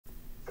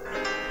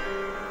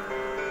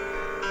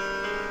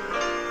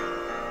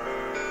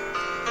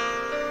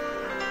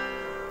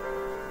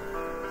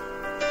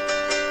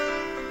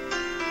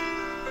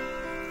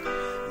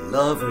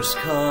Lovers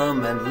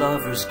come and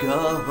lovers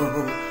go,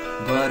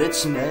 but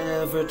it's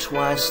never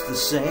twice the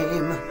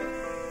same.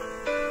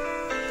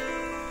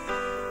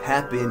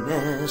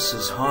 Happiness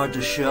is hard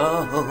to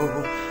show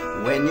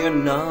when you're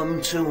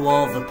numb to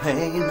all the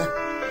pain.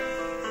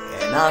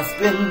 And I've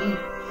been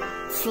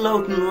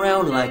floating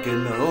around like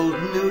an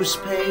old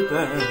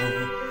newspaper,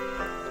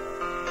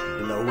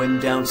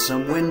 blowing down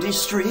some windy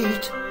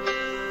street,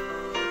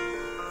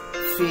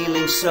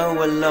 feeling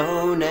so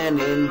alone and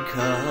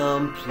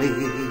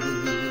incomplete.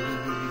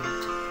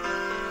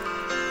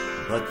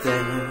 But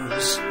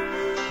there's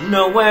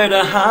nowhere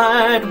to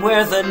hide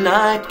where the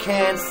night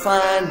can't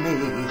find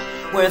me,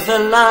 where the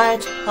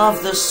light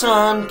of the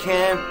sun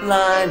can't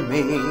blind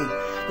me,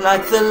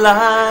 like the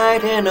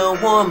light in a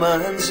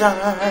woman's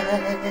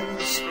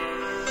eyes.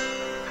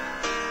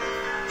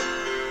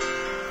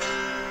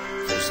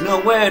 There's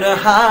nowhere to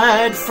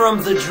hide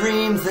from the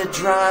dream that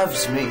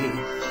drives me,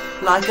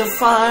 like a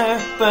fire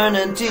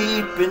burning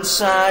deep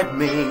inside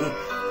me.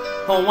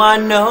 Oh, I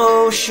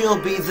know she'll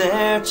be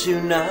there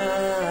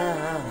tonight.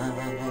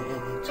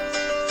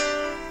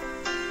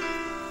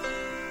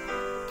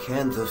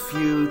 Can the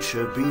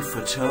future be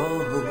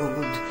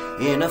foretold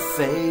in a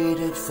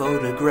faded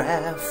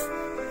photograph?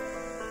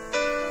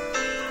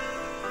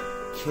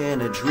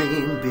 Can a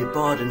dream be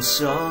bought and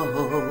sold?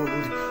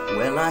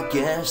 Well, I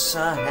guess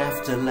I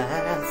have to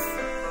laugh.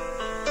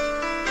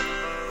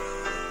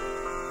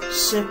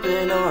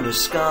 Sipping on a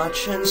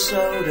scotch and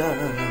soda,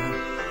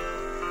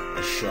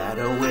 a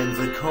shadow in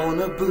the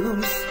corner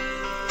booth,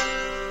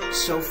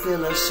 so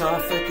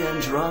philosophic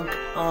and drunk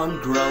on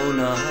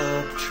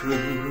grown-up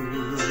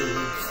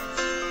truth.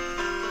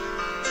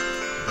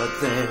 But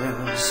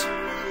there's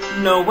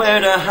nowhere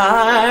to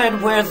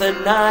hide where the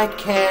night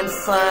can't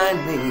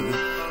find me,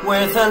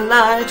 where the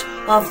light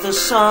of the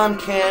sun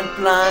can't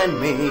blind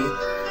me,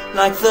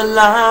 like the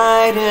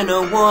light in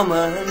a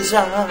woman's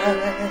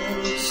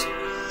eyes.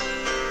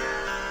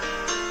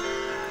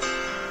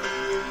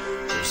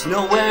 There's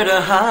nowhere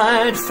to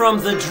hide from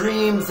the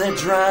dream that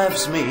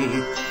drives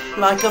me,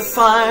 like a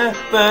fire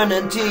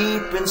burning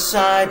deep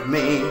inside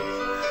me.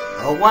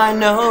 Oh, I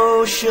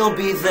know she'll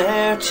be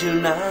there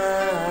tonight.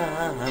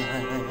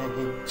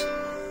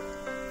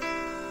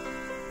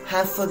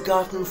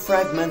 Half-forgotten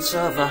fragments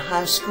of a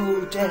high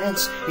school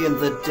dance in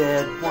the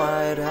dead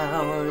white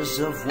hours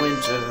of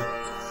winter,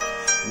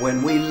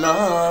 when we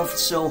loved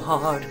so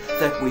hard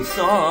that we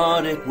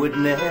thought it would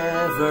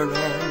never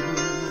end.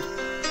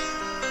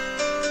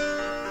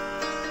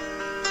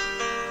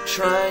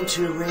 Trying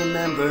to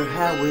remember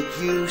how it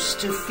used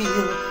to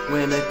feel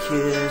when a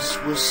kiss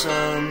was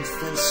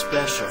something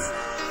special.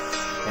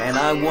 And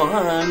I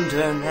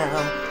wonder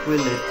now,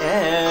 will it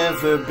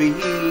ever be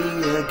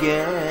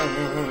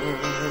again?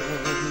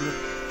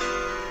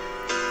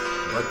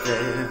 But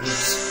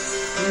there's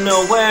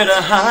nowhere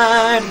to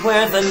hide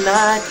where the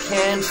night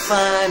can't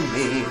find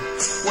me,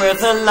 where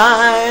the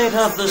light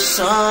of the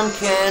sun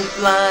can't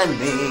blind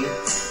me,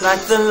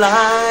 like the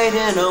light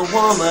in a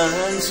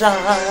woman's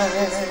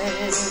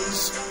eyes.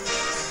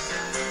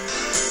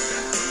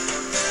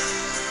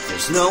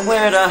 There's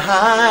nowhere to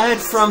hide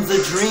from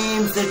the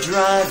dream that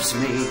drives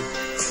me,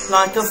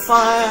 like a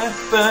fire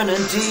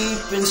burning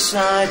deep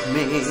inside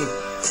me.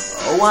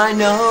 Oh, I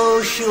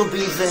know she'll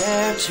be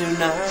there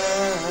tonight.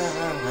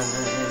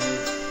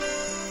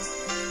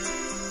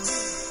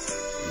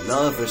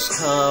 Lovers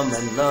come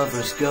and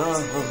lovers go,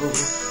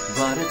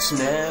 but it's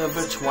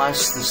never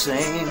twice the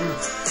same.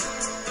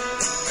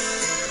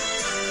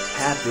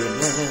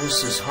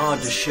 Happiness is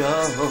hard to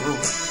show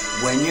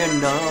when you're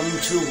numb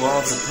to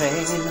all the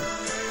pain.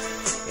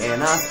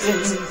 And I've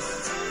been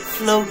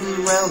floating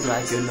around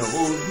like an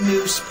old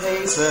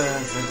newspaper,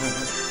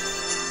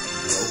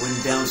 blowing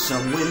down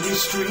some windy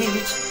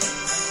street,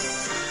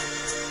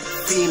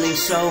 feeling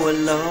so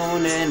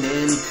alone and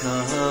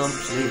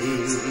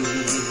incomplete.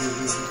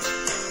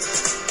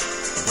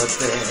 But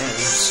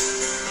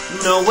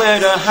there's nowhere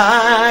to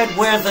hide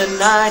where the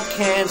night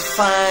can't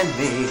find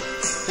me,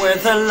 where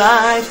the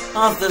light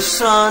of the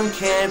sun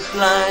can't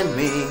blind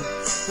me,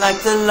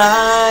 like the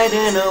light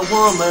in a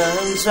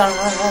woman's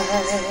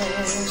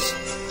eyes.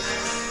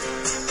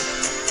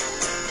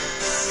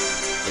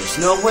 There's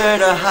nowhere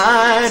to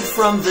hide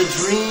from the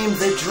dream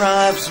that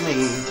drives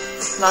me,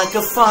 like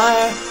a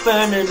fire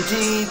burning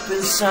deep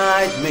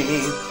inside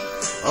me.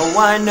 Oh,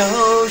 I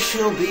know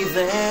she'll be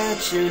there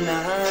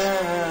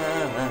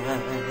tonight.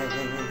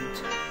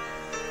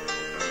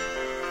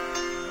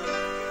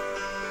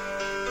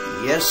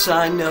 Yes,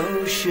 I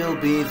know she'll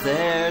be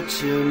there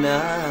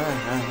tonight.